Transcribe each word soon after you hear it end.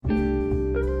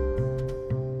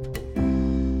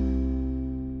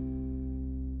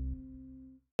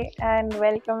and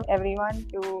welcome everyone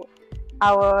to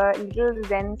our little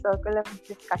Zen circle of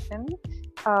discussion,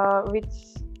 which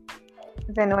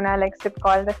Zenona likes to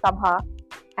call the Sabha.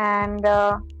 And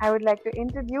I would like to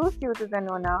introduce you to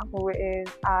Zenona, who is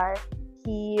our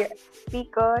key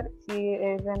speaker. She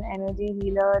is an energy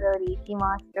healer, a Reiki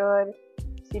master.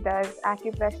 She does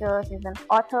acupressure. She's an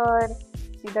author.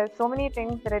 She does so many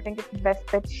things that I think it's best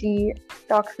that she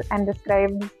talks and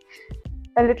describes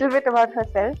a little bit about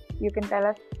herself. You can tell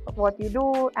us what you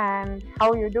do and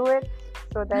how you do it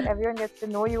so that everyone gets to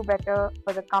know you better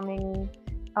for the coming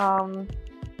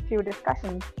few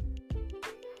discussions.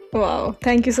 Wow,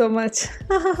 thank you so much.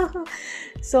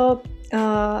 So,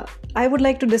 I would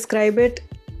like to describe it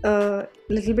a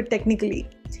little bit technically.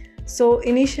 So,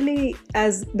 initially,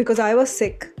 because I was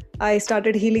sick, I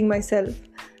started healing myself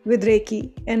with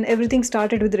Reiki, and everything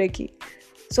started with Reiki.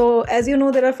 So, as you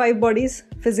know, there are 5 bodies: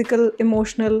 physical,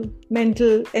 emotional,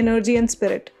 mental, energy, and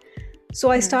spirit.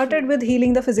 So, I started with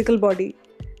healing the physical body.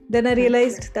 Then I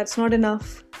realized that's not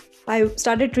enough. I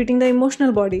started treating the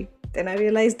emotional body. Then I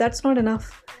realized that's not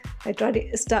enough. I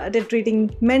started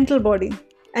treating mental body,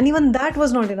 and even that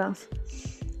was not enough.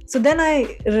 So then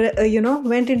I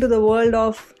went into the world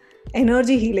of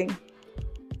energy healing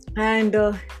and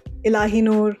Ilahi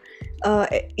Noor,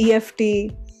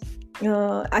 EFT,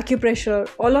 acupressure.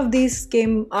 All of these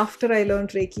came after I learned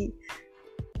Reiki,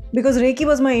 because Reiki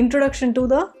was my introduction to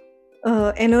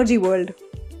the energy world.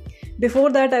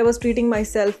 Before that, I was treating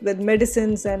myself with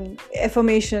medicines and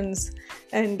affirmations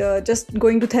and just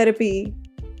going to therapy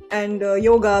and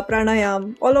yoga,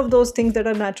 pranayam, all of those things that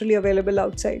are naturally available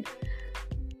outside.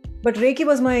 But Reiki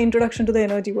was my introduction to the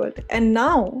energy world. And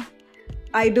now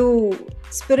I do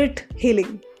spirit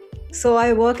healing. So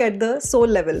I work at the soul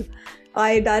level.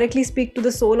 I directly speak to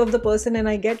the soul of the person and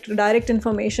I get direct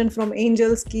information from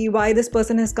angels why this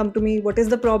person has come to me, what is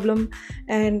the problem,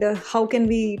 and how can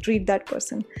we treat that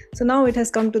person. So now it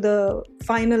has come to the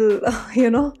final,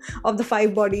 of the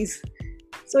 5 bodies.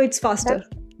 So it's faster. That's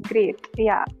great.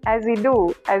 Yeah, as we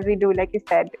do, like you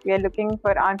said, we are looking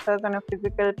for answers on a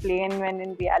physical plane when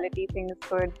in reality things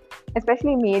could,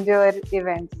 especially major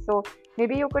events. So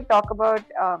maybe you could talk about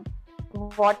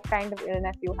what kind of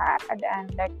illness you had,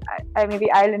 and like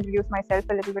maybe I'll introduce myself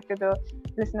a little bit to the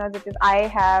listeners, which is I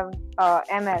have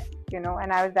MS,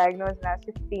 and I was diagnosed when I was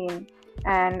 15,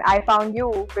 and I found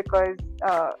you because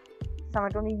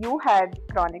someone told me you had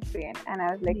chronic pain, and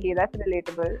I was like, hey, that's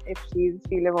relatable. If she's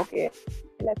feeling okay,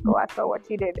 let's go ask her what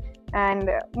she did. And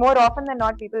more often than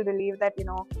not, people believe that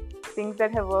things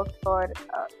that have worked for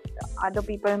other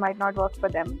people might not work for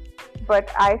them,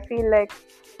 but I feel like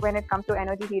when it comes to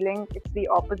energy healing, it's the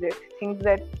opposite. Things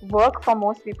that work for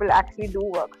most people actually do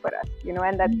work for us,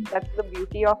 and that's the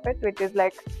beauty of it, which is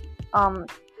like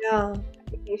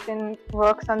application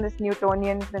works on this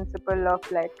Newtonian principle of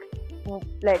like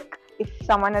if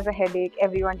someone has a headache,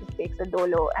 everyone just takes a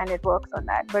dolo and it works on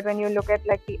that. But when you look at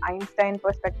like the Einstein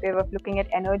perspective of looking at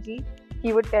energy,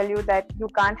 he would tell you that you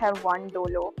can't have one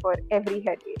dolo for every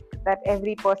headache, that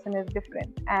every person is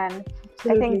different. And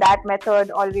I think that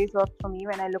method always worked for me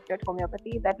when I looked at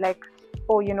homeopathy, that like,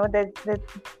 there's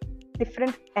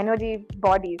different energy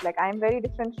bodies. Like I'm very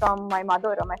different from my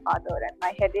mother or my father, and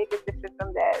my headache is different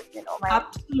from theirs. My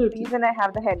reason I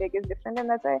have the headache is different, and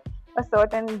that's why a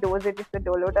certain dosage of the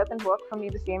dolo doesn't work for me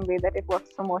the same way that it works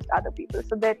for most other people.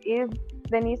 So there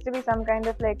needs to be some kind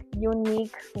of like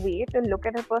unique way to look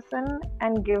at a person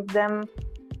and give them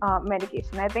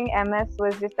medication. I think MS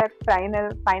was just that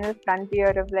final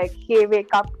frontier of like, hey,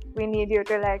 wake up, we need you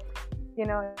to like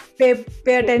pay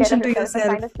attention to yourself,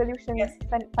 find a solution. Yes.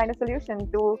 Find a solution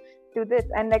to this.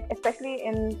 And like especially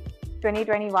in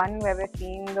 2021, where we're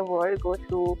seeing the world go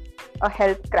through a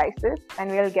health crisis,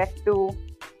 and we'll get to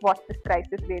what this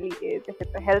crisis really is, if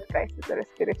it's a health crisis or a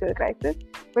spiritual crisis.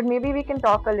 But maybe we can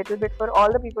talk a little bit for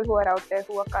all the people who are out there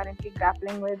who are currently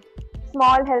grappling with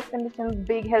small health conditions,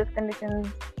 big health conditions,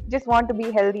 just want to be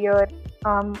healthier,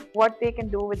 what they can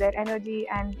do with their energy,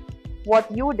 and what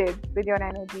you did with your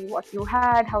energy, what you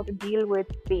had, how to deal with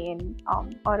pain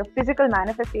or a physical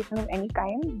manifestation of any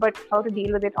kind, but how to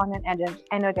deal with it on an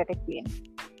energetic plane.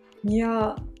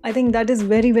 Yeah, I think that is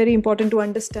very, very important to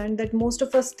understand, that most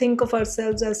of us think of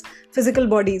ourselves as physical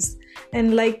bodies.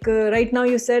 And like right now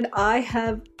you said, I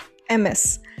have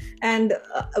MS. And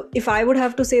if I would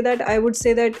have to say that, I would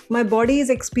say that my body is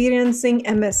experiencing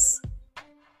MS.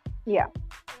 Yeah.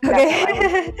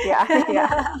 Okay.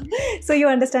 Yeah. So you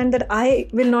understand that I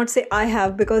will not say I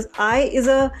have, because I is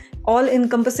a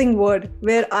all-encompassing word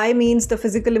where I means the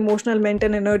physical, emotional,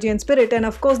 mental, energy, and spirit. And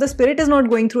of course, the spirit is not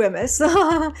going through MS.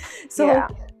 So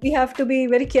we have to be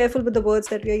very careful with the words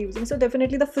that we are using. So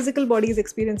definitely the physical body is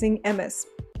experiencing MS.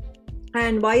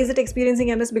 And why is it experiencing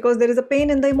MS? Because there is a pain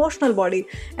in the emotional body.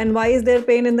 And why is there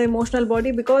pain in the emotional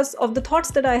body? Because of the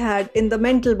thoughts that I had in the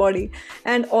mental body.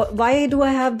 And why do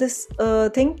I have this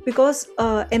thing? Because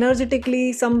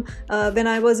energetically, when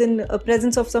I was in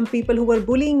presence of some people who were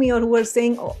bullying me or who were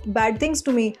saying bad things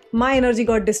to me, my energy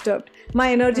got disturbed.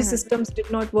 My energy systems did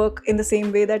not work in the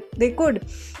same way that they could.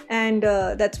 And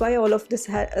that's why all of this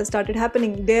started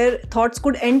happening. Their thoughts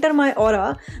could enter my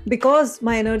aura because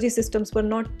my energy systems were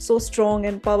not so strong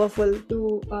and powerful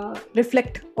to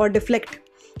reflect or deflect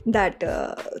that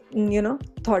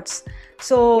thoughts.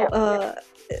 So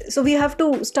so we have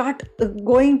to start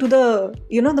going to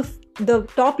the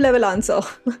top level answer.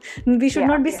 We should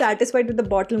not be satisfied with the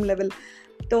bottom level.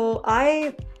 So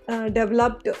I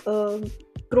developed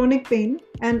chronic pain,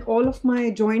 and all of my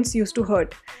joints used to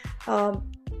hurt.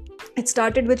 It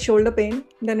started with shoulder pain,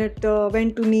 then it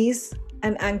went to knees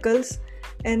and ankles,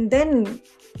 and then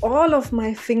all of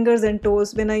my fingers and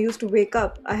toes. When I used to wake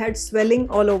up, I had swelling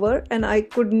all over and I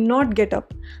could not get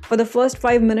up. For the first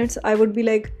 5 minutes, I would be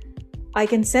like, I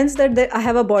can sense that I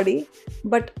have a body,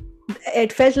 but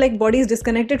it felt like body is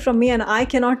disconnected from me and I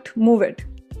cannot move it.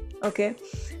 Okay.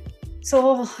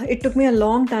 So it took me a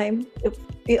long time.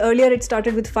 Earlier it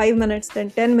started with 5 minutes,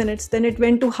 then 10 minutes, then it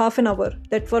went to half an hour.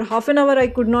 That for half an hour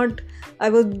I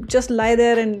would just lie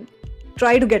there and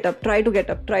try to get up.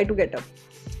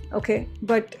 Okay,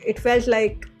 but it felt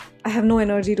like I have no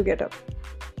energy to get up.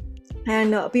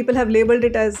 And people have labeled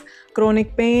it as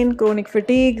chronic pain, chronic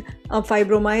fatigue,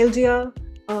 fibromyalgia,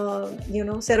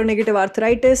 seronegative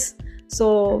arthritis.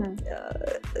 So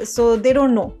they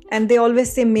don't know, and they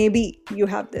always say maybe you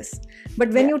have this. But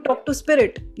when you talk to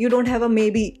spirit, you don't have a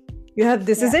maybe. You have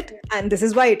this is it, and this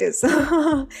is why it is.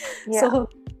 So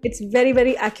it's very,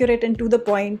 very accurate and to the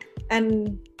point.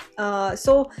 And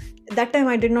so that time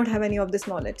I did not have any of this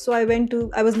knowledge. So I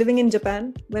was living in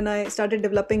Japan when I started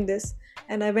developing this,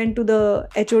 and I went to the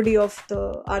HOD of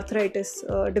the arthritis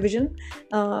division,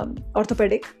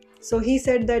 orthopedic. So he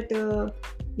said that,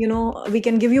 we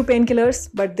can give you painkillers,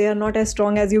 but they are not as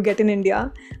strong as you get in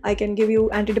India. I can give you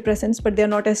antidepressants, but they are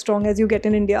not as strong as you get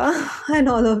in India, and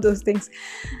all of those things.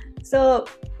 So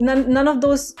none of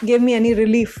those gave me any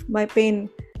relief, my pain.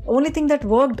 Only thing that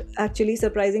worked, actually,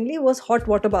 surprisingly, was hot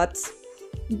water baths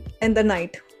in the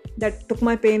night. That took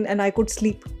my pain and I could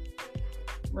sleep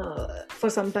for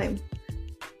some time.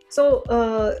 So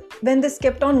when this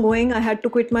kept on going, I had to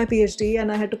quit my PhD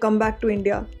and I had to come back to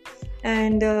India.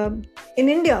 And in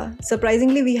India,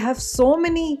 surprisingly, we have so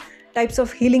many types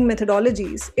of healing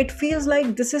methodologies. It feels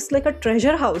like this is like a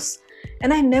treasure house.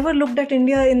 And I never looked at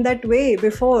India in that way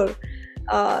before.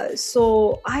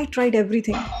 So I tried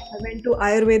everything. I went to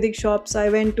Ayurvedic shops, I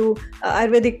went to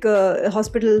Ayurvedic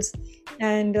hospitals,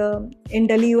 and in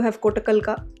Delhi you have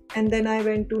Kotakalka. And then I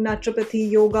went to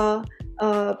naturopathy, yoga,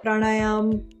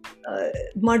 pranayam,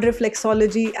 mud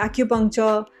reflexology,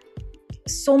 acupuncture,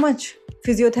 so much,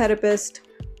 physiotherapist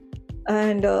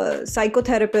and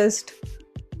psychotherapist,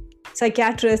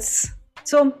 psychiatrists.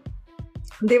 So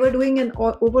they were doing an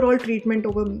overall treatment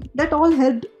over me. That all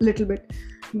helped a little bit.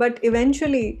 But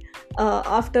eventually,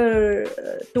 after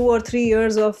 2 or 3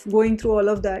 years of going through all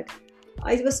of that,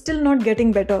 I was still not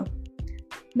getting better.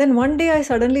 Then one day I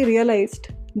suddenly realized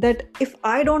that if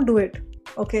I don't do it,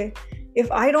 okay,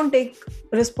 if I don't take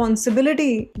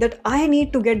responsibility that I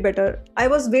need to get better, I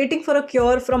was waiting for a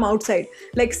cure from outside.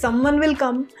 Like someone will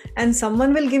come and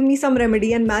someone will give me some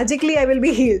remedy and magically I will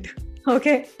be healed.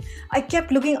 Okay. I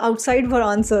kept looking outside for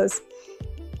answers.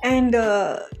 And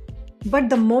but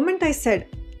the moment I said,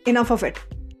 enough of it,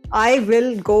 I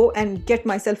will go and get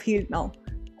myself healed now.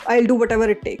 I'll do whatever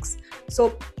it takes.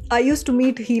 So I used to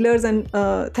meet healers and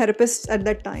therapists at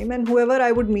that time, and whoever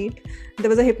I would meet, there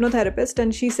was a hypnotherapist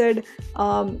and she said,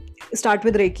 start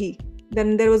with Reiki.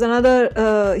 Then there was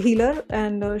another healer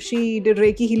and she did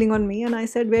Reiki healing on me, and I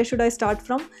said, where should I start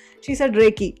from? She said,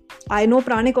 Reiki. I know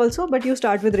pranic also, but you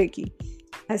start with Reiki.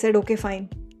 I said, okay, fine.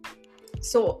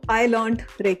 So I learned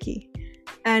Reiki.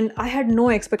 And I had no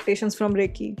expectations from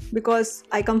Reiki because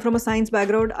I come from a science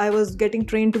background. I was getting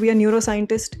trained to be a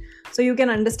neuroscientist. So you can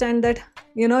understand that,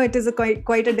 it is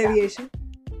quite a deviation.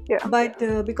 Yeah. But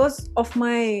because of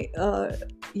my,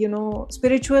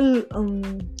 spiritual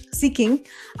seeking,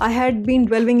 I had been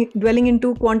dwelling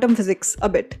into quantum physics a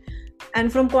bit.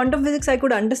 And from quantum physics, I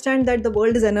could understand that the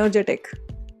world is energetic.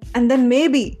 And then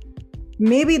maybe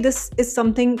this is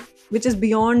something which is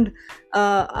beyond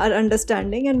our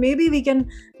understanding, and maybe we can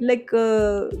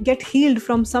get healed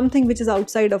from something which is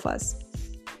outside of us.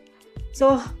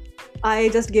 So I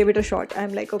just gave it a shot.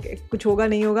 I'm like, okay, kuch hoga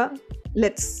nahi hoga,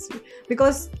 let's see.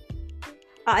 Because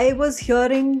I was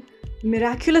hearing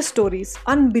miraculous stories,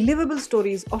 unbelievable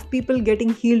stories of people getting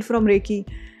healed from Reiki,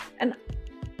 and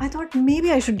I thought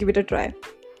maybe I should give it a try.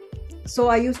 So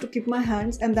I used to keep my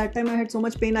hands, and that time I had so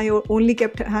much pain, I only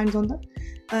kept hands on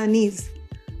the knees,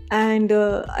 and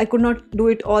I could not do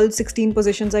it all 16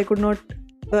 positions. I could not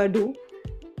do.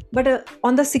 But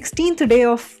on the 16th day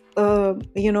of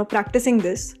practicing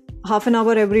this, half an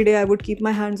hour every day, I would keep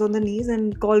my hands on the knees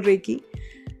and call Reiki.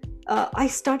 I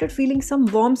started feeling some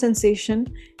warm sensation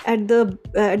at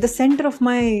the center of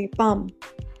my palm,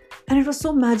 and it was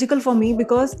so magical for me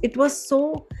because it was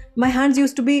so. My hands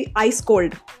used to be ice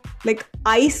cold, like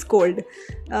ice cold,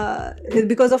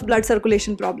 because of blood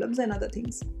circulation problems and other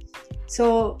things.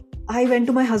 So I went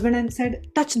to my husband and said,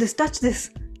 touch this,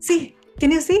 see,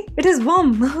 can you see, it is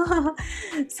warm.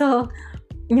 So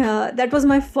that was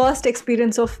my first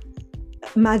experience of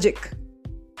magic,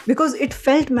 because it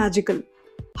felt magical.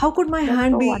 How could my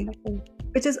hand be wonderful,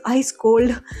 which is ice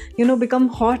cold, become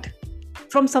hot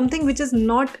from something which is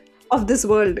not of this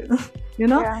world?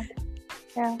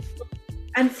 Yeah.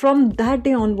 And from that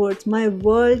day onwards, my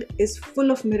world is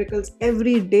full of miracles.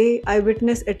 Every day I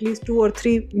witness at least 2 or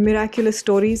 3 miraculous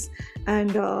stories,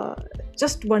 and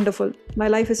just wonderful. My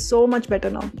life is so much better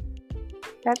now.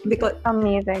 That's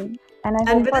amazing. And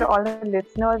I hope for all the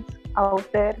listeners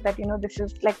out there that this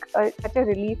is like such a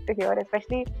relief to hear,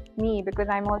 especially me, because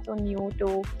I'm also new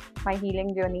to my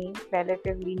healing journey,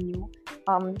 relatively new,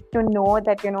 to know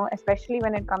that especially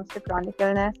when it comes to chronic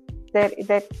illness,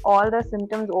 that all the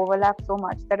symptoms overlap so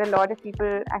much that a lot of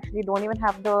people actually don't even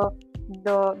have the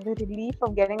relief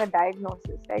of getting a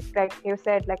diagnosis. Like you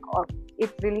said,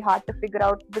 it's really hard to figure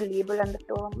out the label and the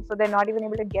term, so they're not even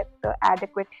able to get the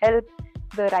adequate help,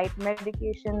 the right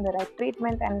medication, the right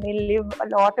treatment, and they live a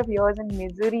lot of years in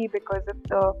misery because of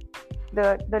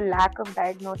the lack of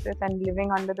diagnosis and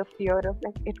living under the fear of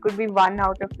it could be 1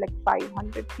 out of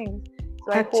 500 things.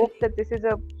 So I hope that this is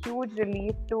a huge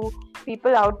relief to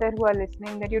people out there who are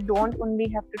listening, that you don't only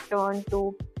have to turn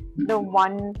to the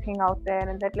one thing out there,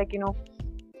 and that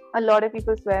a lot of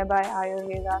people swear by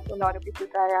Ayurveda, so a lot of people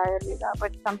try Ayurveda,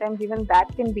 but sometimes even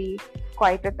that can be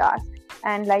quite a task.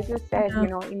 And like you said,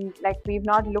 we've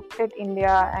not looked at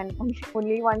India, and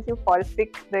only once you fall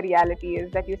sick, the reality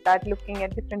is that you start looking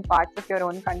at different parts of your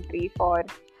own country for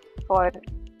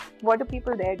what do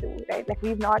people there do, right?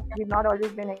 We've not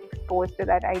always been exposed to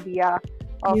that idea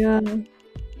of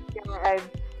as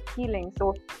healing.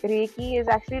 So Reiki is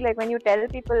actually when you tell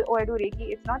people, oh, I do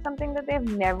Reiki, it's not something that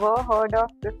they've never heard of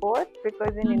before,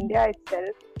 because in India itself,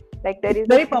 there is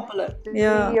very popular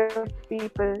of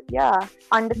people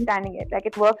understanding it.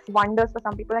 It works wonders for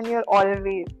some people, and you'll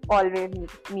always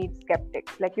meet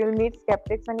skeptics. You'll meet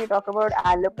skeptics when you talk about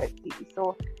allopathy.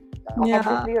 So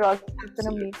obviously you're also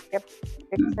going to meet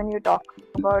skeptics when you talk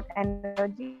about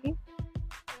energy.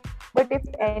 But if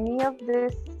any of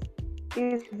this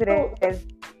is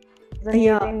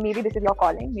maybe this is your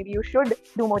calling, maybe you should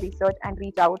do more research and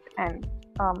reach out and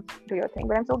do your thing.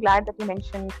 But I'm so glad that you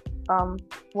mentioned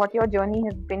what your journey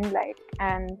has been like.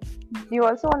 And do you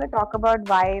also want to talk about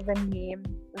why the name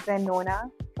Zenona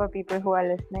for people who are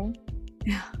listening?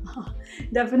 Yeah,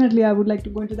 definitely. I would like to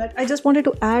go into that. I just wanted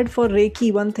to add for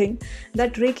Reiki one thing,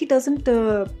 that Reiki doesn't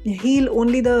heal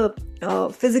only the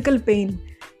physical pain.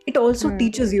 It also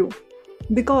teaches you,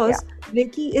 because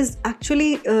Reiki is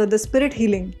actually the spirit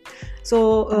healing.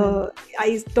 So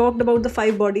I talked about the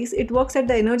 5 bodies. It works at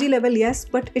the energy level, yes,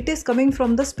 but it is coming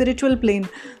from the spiritual plane.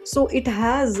 So it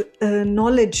has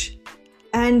knowledge.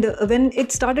 And when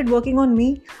it started working on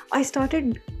me, I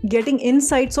started getting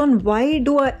insights on why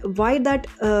that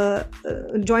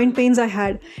joint pains I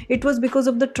had. It was because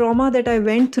of the trauma that I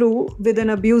went through with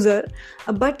an abuser.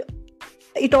 But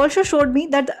it also showed me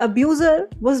that the abuser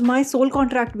was my soul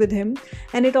contract with him,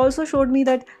 and it also showed me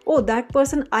that that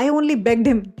person, I only begged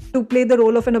him to play the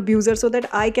role of an abuser so that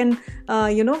I can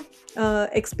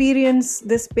experience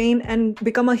this pain and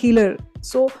become a healer.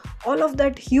 So all of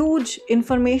that huge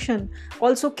information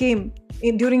also came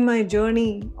during my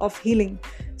journey of healing.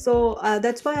 So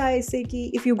that's why I say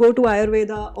ki if you go to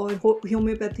Ayurveda or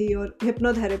homeopathy or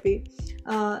hypnotherapy,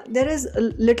 there is a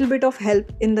little bit of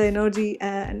help in the energy,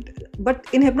 but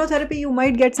in hypnotherapy you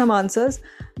might get some answers,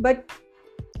 but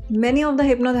many of the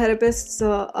hypnotherapists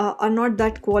are not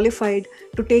that qualified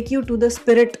to take you to the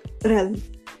spirit realm.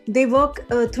 They work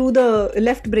through the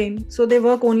left brain, so they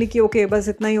work only कि okay बस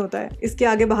इतना ही होता है, इसके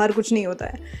आगे बाहर कुछ नहीं होता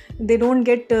है. They don't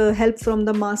get help from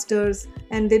the masters,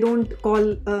 and they don't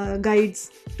call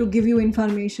guides to give you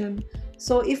information.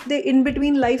 So if they in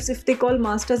between lives, if they call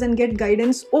masters and get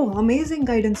guidance, oh, amazing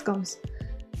guidance comes.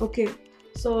 Okay.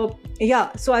 So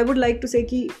yeah, so I would like to say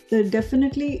ki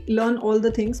definitely learn all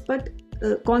the things, but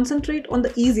concentrate on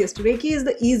the easiest. Reiki is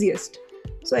the easiest.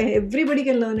 So everybody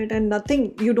can learn it, and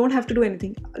nothing, you don't have to do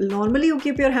anything. Normally you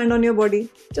keep your hand on your body,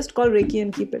 just call Reiki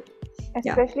and keep it.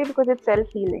 Especially because it's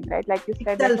self-healing, right? Like you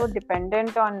said, we're so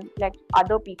dependent on like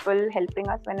other people helping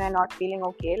us when we're not feeling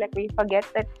okay. Like we forget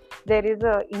that there is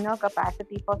a inner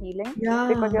capacity for healing.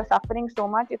 Because you're suffering so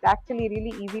much, it's actually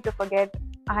really easy to forget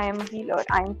I am a healer,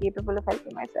 I am capable of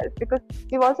helping myself. Because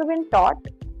we've also been taught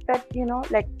that, you know,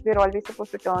 like we're always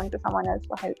supposed to turn to someone else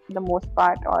for help for the most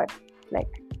part, or like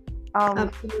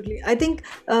absolutely. I think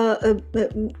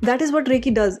that is what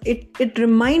Reiki does. It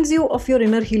reminds you of your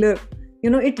inner healer. You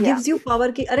know, it gives you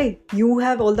power ki, arey, you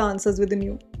have all the answers within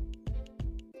you.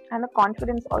 And the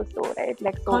confidence also, right?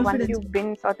 Like, so once you've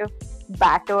been sort of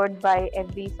battered by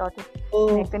every sort of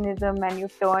mechanism, and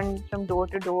you've turned from door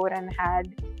to door and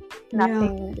had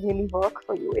nothing really work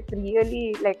for you, it's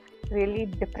really like really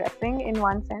depressing in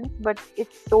one sense, but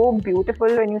it's so beautiful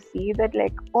when you see that,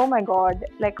 like, oh my god,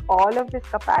 like all of this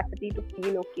capacity to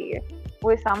feel okay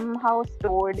was somehow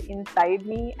stored inside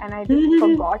me, and I just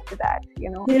forgot that, you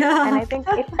know. And I think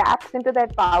it taps into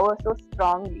that power so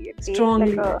strongly. It's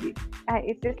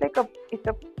like a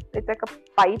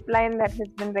pipeline that has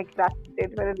been like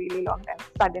rusted for a really long time,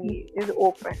 suddenly is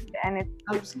opened, and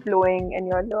it's flowing, and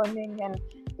you're learning, and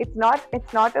it's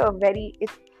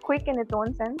quick in its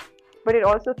own sense, but it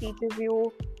also teaches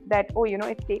you that, oh, you know,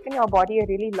 it's taken your body a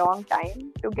really long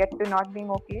time to get to not being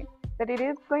okay, that it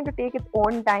is going to take its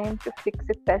own time to fix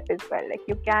itself as well. Like,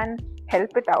 you can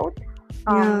help it out,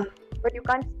 but you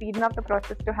can't speed up the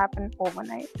process to happen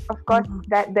overnight. Of course,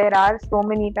 that there are so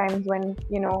many times when,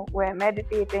 you know, we're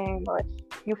meditating, or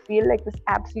you feel like this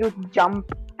absolute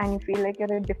jump, and you feel like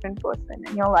you're a different person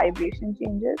and your vibration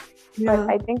changes. But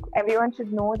I think everyone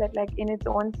should know that, like, in its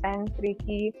own sense,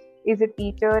 Reiki is a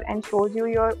teacher and shows you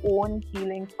your own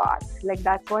healing path. Like,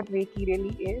 that's what Reiki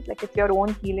really is. Like, it's your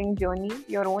own healing journey,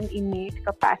 your own innate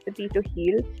capacity to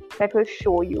heal that will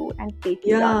show you and take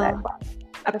you down that path.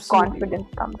 Absolutely. Confidence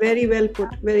comes. Very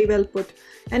well put.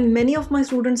 And many of my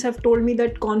students have told me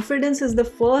that confidence is the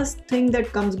first thing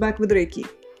that comes back with Reiki.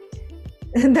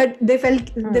 That they feel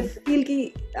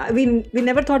ki, we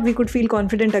never thought we could feel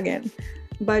confident again,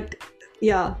 but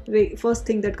first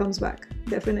thing that comes back,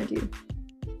 definitely.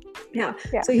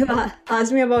 So you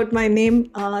asked me about my name,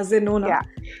 Zenona.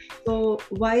 So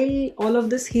while all of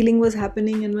this healing was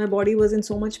happening and my body was in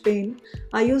so much pain,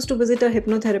 I used to visit a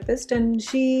hypnotherapist, and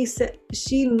she said,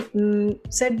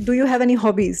 do you have any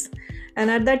hobbies? And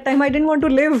at that time I didn't want to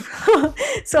live.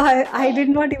 So I did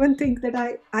not even think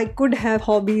that I could have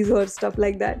hobbies or stuff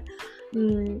like that.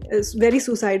 It's very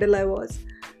suicidal I was.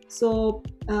 So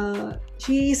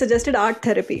she suggested art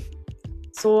therapy.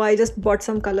 So I just bought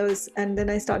some colors, and then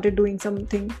I started doing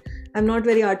something. I'm not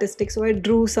very artistic, so I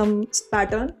drew some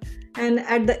pattern, and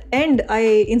at the end,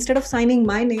 instead of signing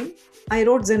my name, I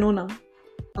wrote Zenona.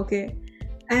 Okay.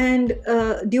 And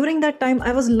during that time,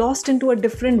 I was lost into a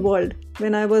different world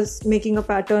when I was making a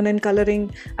pattern and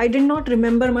coloring. I did not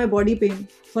remember my body pain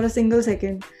for a single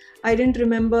second. I didn't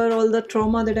remember all the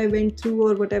trauma that I went through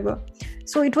or whatever.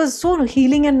 So it was so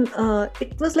healing, and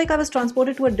it was like I was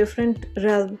transported to a different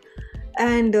realm.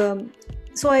 And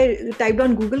so I typed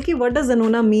on Google ki what does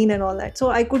Zenona mean and all that. So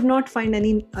I could not find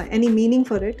any meaning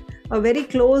for it. A very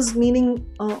close meaning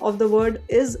of the word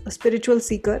is a spiritual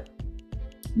seeker,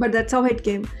 but that's how it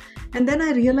came. And then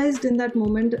I realized in that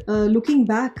moment, looking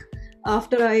back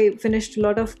after I finished a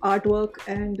lot of artwork,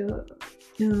 and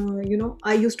you know,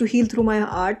 I used to heal through my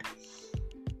art.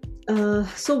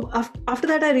 So after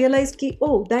that I realized ki,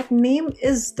 oh, that name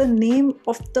is the name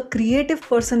of the creative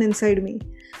person inside me,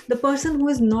 the person who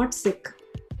is not sick,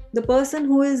 the person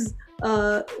who is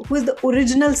the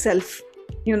original self,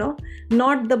 you know,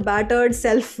 not the battered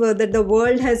self that the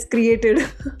world has created,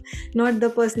 not the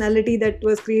personality that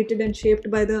was created and shaped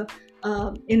by the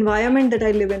environment that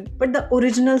I live in, but the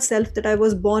original self that I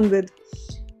was born with.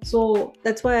 So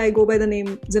that's why I go by the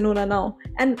name Zenona now.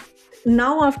 And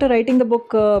now, after writing the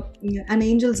book An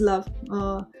Angel's Love,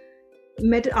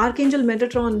 Archangel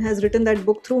Metatron has written that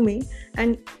book through me,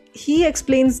 and he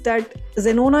explains that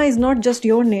Zenona is not just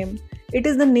your name. It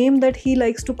is the name that he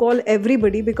likes to call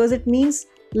everybody because it means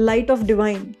light of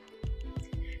divine.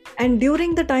 And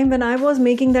during the time when I was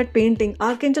making that painting,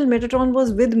 Archangel Metatron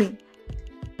was with me,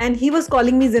 and he was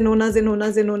calling me Zenona,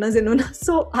 Zenona, Zenona, Zenona.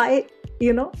 So I,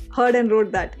 heard and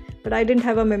wrote that, but I didn't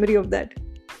have a memory of that.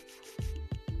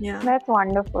 Yeah. That's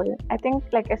wonderful. I think,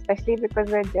 like, especially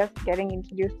because we're just getting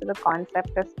introduced to the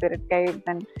concept of spirit guides,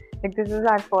 and like this is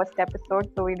our first episode,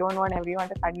 so we don't want everyone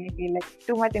to suddenly feel like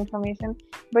too much information.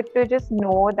 But to just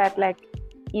know that, like,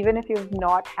 even if you've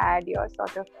not had your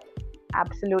sort of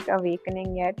absolute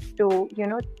awakening yet, to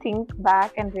think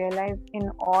back and realize in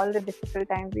all the difficult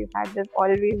times we've had, there's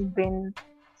always been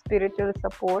spiritual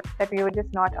support that we were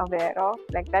just not aware of.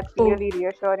 Like, that's really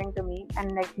reassuring to me.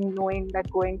 And like knowing that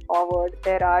going forward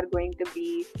there are going to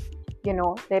be,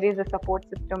 there is a support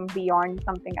system beyond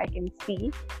something I can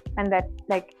see, and that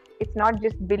like it's not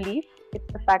just belief,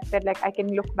 it's the fact that like I can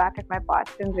look back at my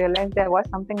past and realize there was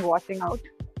something watching out,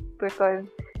 because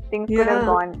things could have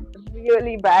gone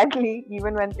really badly.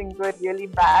 Even when things were really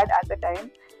bad at the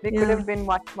time, they could have been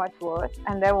much, much worse.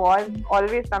 And there was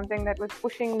always something that was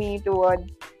pushing me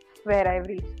towards where I've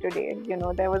reached today.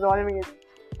 There was always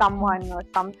someone or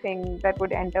something that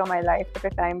would enter my life at a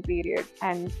time period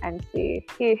and say,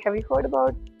 hey, have you heard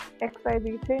about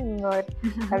XYZ thing, or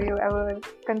have you ever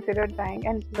considered trying?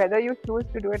 And whether you choose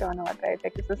to do it or not, right?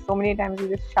 Like, because so many times you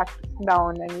just shut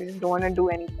down and you just don't want to do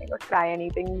anything or try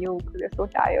anything new because you're so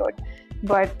tired.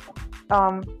 But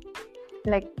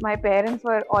like my parents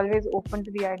were always open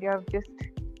to the idea of just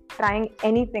trying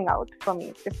anything out for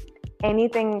me, just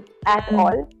anything at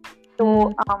all.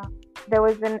 So there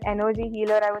was an energy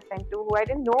healer I was sent to who I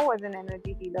didn't know was an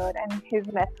energy healer, and his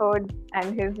method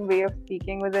and his way of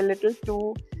speaking was a little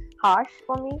too harsh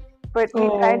for me. But we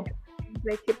tried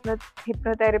like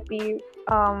hypnotherapy,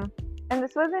 and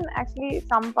this was in actually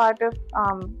some part of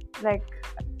like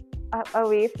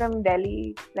away from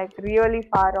Delhi, like really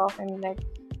far off in like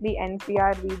the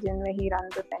NCR region, where he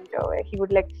runs a center where he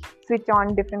would like switch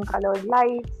on different colored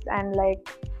lights and like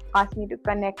ask me to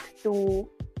connect to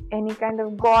any kind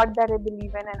of God that I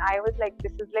believe in. And I was like,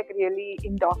 this is like really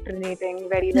indoctrinating,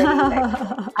 very, very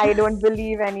like, I don't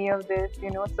believe any of this,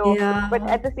 so but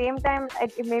at the same time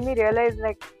it made me realize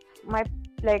like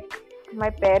my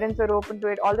parents were open to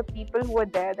it. All the people who were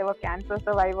there were cancer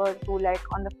survivors who like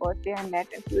on the first day I met,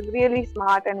 and she was really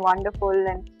smart and wonderful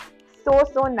and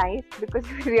so nice, because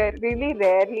really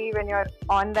rarely when you're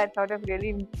on that sort of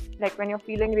really like when you're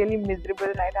feeling really miserable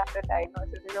right after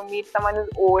diagnosis, meet someone who's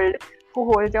old who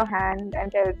holds your hand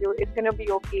and tells you it's gonna be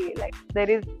okay, like there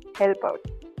is help out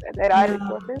there are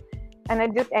resources. And I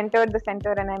just entered the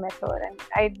center and I met her, and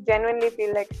I genuinely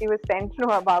feel like she was sent from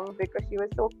above, because she was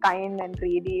so kind and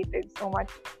radiated so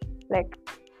much like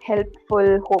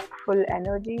helpful, hopeful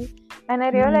energy. And I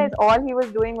realized all he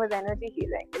was doing was energy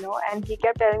healing, and he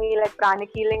kept telling me like pranic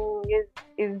healing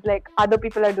is like other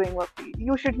people are doing work for you.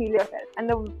 You should heal yourself. And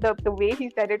the way he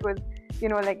said it was,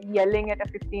 like yelling at a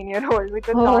 15-year-old, which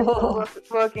was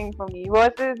not working for me.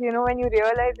 Versus, when you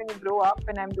realize and you grow up,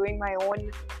 and I'm doing my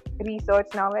own research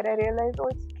now where I realized,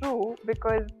 it's true,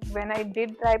 because when I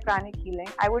did try pranic healing,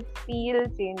 I would feel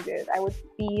changes. I would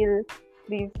feel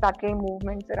these subtle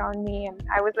movements around me, and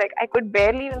I was like, I could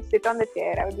barely even sit on the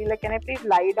chair. I would be like, can I please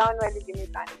lie down while you give me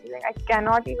pranic healing? I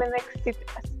cannot even like sit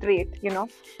straight,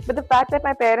 But the fact that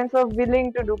my parents were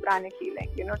willing to do pranic healing,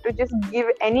 to just give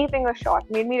anything a shot,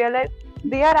 made me realize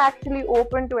they are actually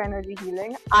open to energy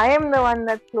healing. I am the one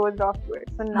that's closed off to it.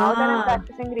 So now that I'm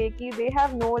practicing Reiki, they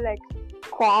have no like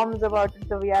qualms about it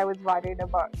the way I was worried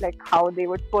about like how they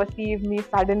would perceive me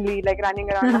suddenly like running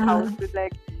around the house with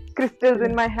like crystals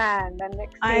in my hand and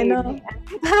like I know. and like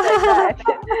that.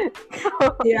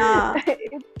 So,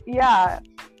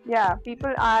 yeah,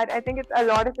 people are, I think it's a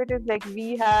lot of it is like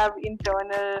we have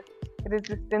internal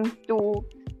resistance to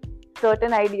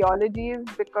certain ideologies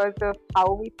because of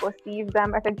how we perceive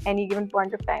them at any given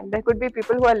point of time. There could be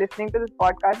people who are listening to this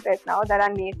podcast right now that are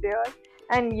naysayers,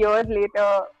 and years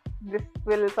later this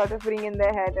will sort of ring in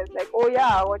their head as like, oh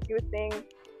yeah, what you were saying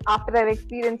after I've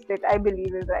experienced it, I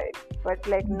believe is right. But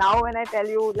like now when I tell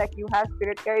you like you have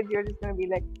spirit guides, you're just going to be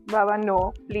like, Baba,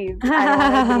 no, please, I don't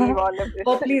want to believe all of this.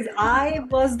 Oh please, I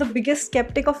was the biggest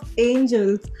skeptic of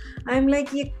angels. I'm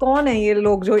like, ये कौन है ये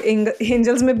लोग जो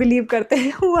angels में believe करते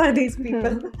हैं? Who are these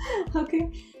people? Okay.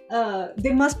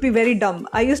 They must be very dumb.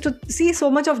 I used to see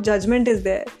so much of judgment is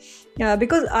there.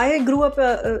 Because I grew up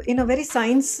in a very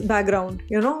science background,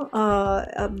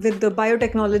 with the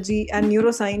biotechnology and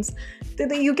neuroscience.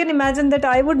 You can imagine that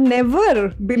I would never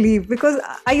believe, because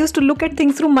I used to look at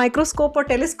things through microscope or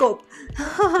telescope.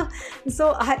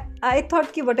 So I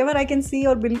thought that whatever I can see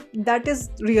or believe, that is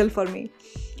real for me.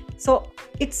 So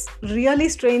it's really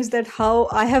strange that how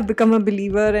I have become a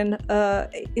believer, and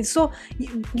so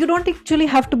you don't actually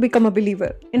have to become a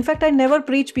believer. In fact, I never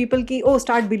preach people ki,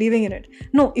 start believing in it.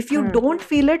 No, if you don't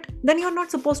feel it, then you're not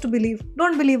supposed to believe.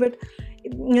 Don't believe it.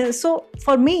 so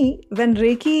for me, when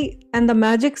Reiki and the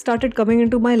magic started coming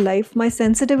into my life, my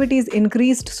sensitivities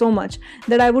increased so much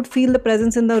that I would feel the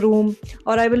presence in the room,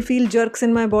 or I will feel jerks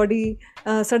in my body,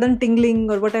 sudden tingling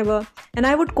or whatever, and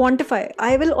I would quantify.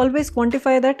 I will always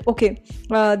quantify that. Okay,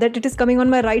 that it is coming on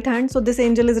my right hand, so this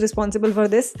angel is responsible for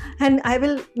this, and I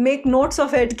will make notes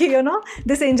of it.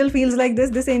 This angel feels like this.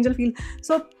 This angel feels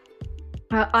so.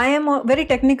 I am very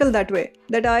technical that way,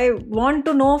 that I want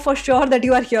to know for sure that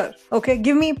you are here. Okay,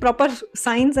 give me proper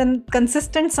signs and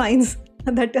consistent signs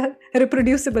that are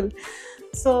reproducible.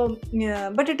 So,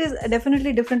 yeah, but it is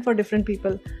definitely different for different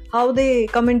people. How they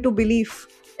come into belief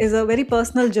is a very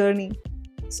personal journey.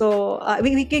 So,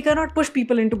 we cannot push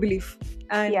people into belief.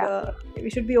 And we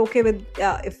should be okay with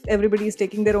if everybody is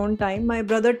taking their own time. My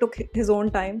brother took his own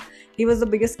time. He was the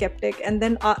biggest skeptic, and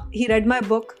then he read my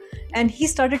book and he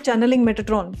started channeling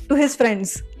Metatron to his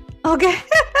friends. Okay.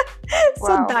 So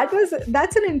Wow.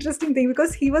 that's an interesting thing,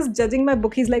 because he was judging my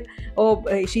book. He's like, oh,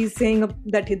 she's saying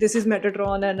that this is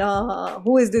Metatron, and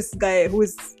who is this guy who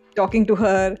is talking to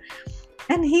her?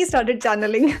 And he started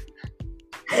channeling.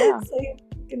 Yeah. So you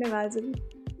can imagine.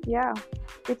 Yeah,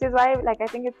 which is why, like, I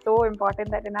think it's so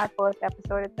important that in our first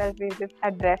episode itself, we just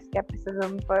address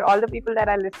skepticism for all the people that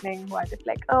are listening who are just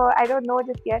like, oh, I don't know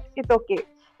just yet. It's okay.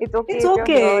 It's okay. It's if you're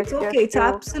okay. here It's just okay. It's to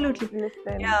absolutely.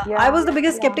 listen. Yeah, I was the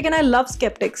biggest skeptic, and I love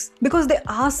skeptics because they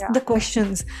ask Yeah. the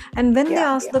questions, and when they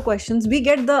Yeah, ask yeah. the questions, we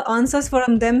get the answers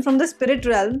from them from the spirit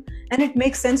realm, and it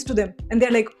makes sense to them, and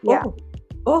they're like, Yeah.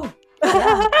 oh.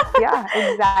 Yeah,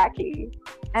 exactly.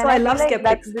 And So I feel love like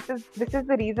that skeptics. this is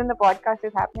the reason the podcast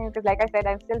is happening, because, like I said,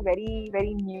 I'm still very,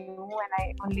 very new, and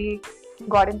I only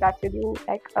got in touch with you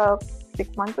like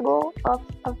 6 months ago,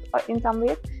 in some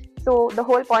ways. So the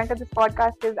whole point of this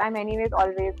podcast is I'm anyways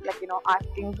always like,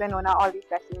 asking Zenona all these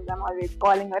questions. I'm always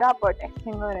calling her up or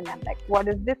texting her, and I'm like, what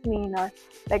does this mean? Or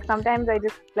like sometimes I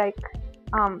just like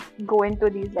go into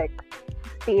these like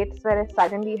states where I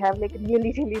suddenly have like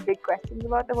really, really big questions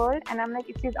about the world, and I'm like,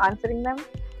 if she's answering them,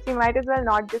 she might as well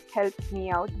not just help me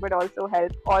out, but also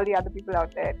help all the other people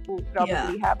out there who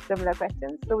probably have similar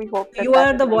questions. So we hope that You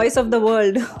are the voice of the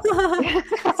world.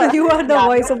 So you are the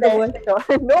voice of the world.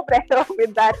 No pressure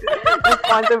with that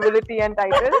responsibility and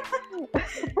title.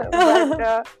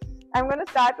 But I'm going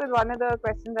to start with one of the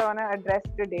questions I want to address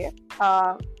today.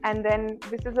 And then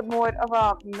this is more of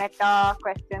a meta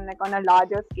question, like on a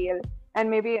larger scale. And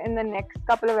maybe in the next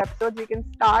couple of episodes, we can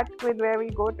start with where we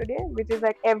go today, which is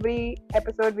like every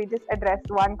episode we just address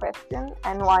one question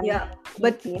and one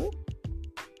theme.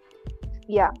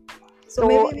 Yeah. So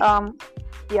maybe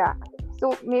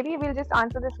So maybe we'll just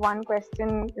answer this one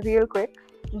question real quick,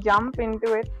 jump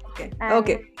into it.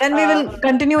 Okay. Then we will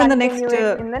continue in the next. Next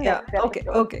okay.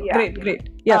 episode. Okay. Yeah. Great.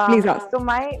 Yeah. Please ask. So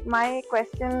my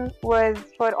question was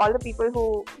for all the people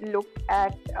who look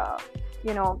at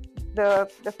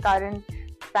the current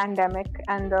pandemic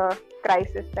and the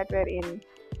crisis that we're in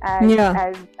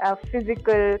as a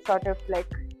physical sort of like,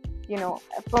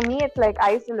 for me it's like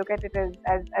I used to look at it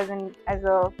as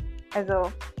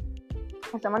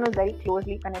someone who's very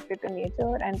closely connected to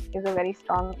nature and is a very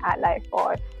strong ally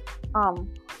for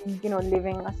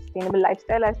living a sustainable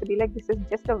lifestyle. I used to be like, this is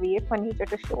just a way for nature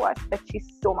to show us that she's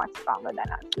so much stronger than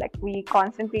us. Like, we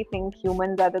constantly think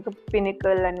humans are the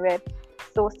pinnacle and we're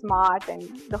so smart and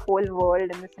the whole world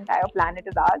and this entire planet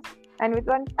is ours, and with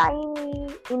one tiny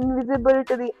invisible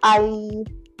to the eye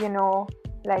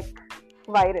like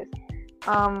virus,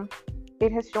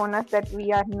 it has shown us that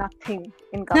we are nothing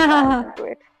in comparison to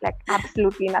it, like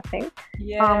absolutely nothing.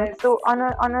 So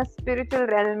on a spiritual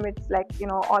realm, it's like,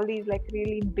 all these like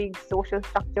really big social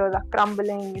structures are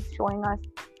crumbling. It's showing us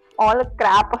all the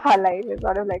crap of our life is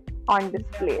sort of like on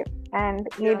display. And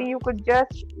maybe you could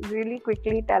just really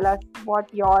quickly tell us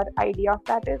what your idea of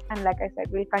that is, and like I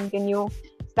said, we'll continue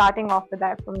starting off with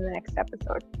that from the next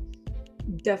episode.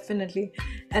 Definitely.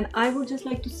 And I would just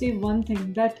like to say one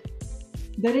thing, that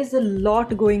there is a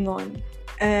lot going on,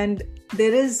 and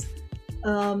there is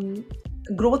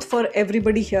growth for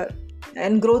everybody here,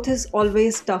 and growth is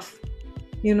always tough,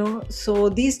 so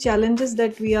these challenges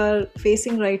that we are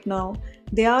facing right now,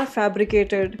 they are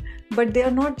fabricated, but they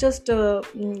are not just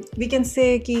we can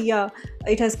say ki,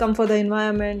 it has come for the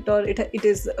environment, or it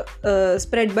is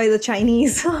spread by the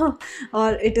Chinese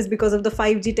or it is because of the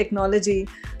 5G technology,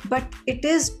 but it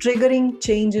is triggering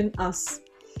change in us.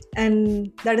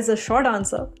 And that is a short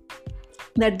answer,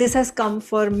 that this has come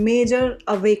for major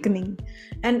awakening,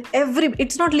 and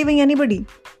it's not leaving anybody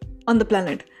on the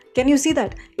planet. Can you see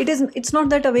that? It's not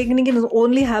that awakening is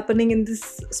only happening in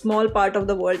this small part of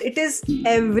the world. It is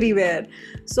everywhere.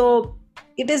 So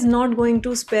it is not going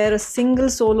to spare a single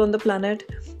soul on the planet,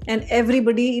 and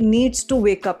everybody needs to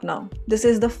wake up now. This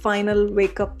is the final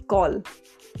wake up call.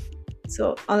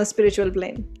 So on a spiritual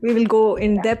plane, we will go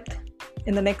in depth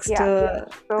in the next So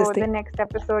the next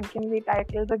episode can be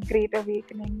titled The Great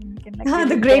Awakening. We can,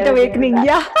 the Great Awakening.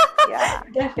 Yeah.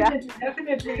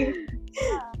 Definitely.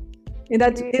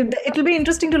 It will be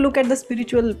interesting to look at the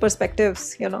spiritual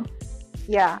perspectives,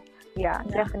 Yeah,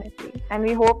 definitely. And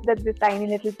we hope that this tiny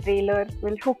little trailer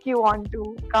will hook you on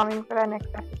to coming for our next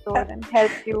episode and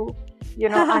help you,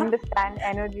 understand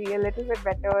energy a little bit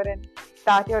better and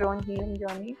start your own healing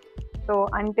journey. So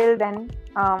until then,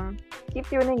 keep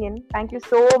tuning in. Thank you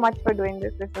so much for doing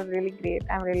this. This was really great.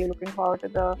 I'm really looking forward to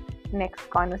the next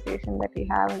conversation that we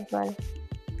have as well.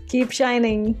 Keep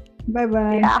shining.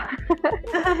 Bye-bye.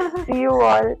 Yeah. See you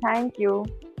all. Thank you.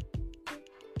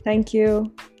 Thank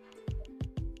you.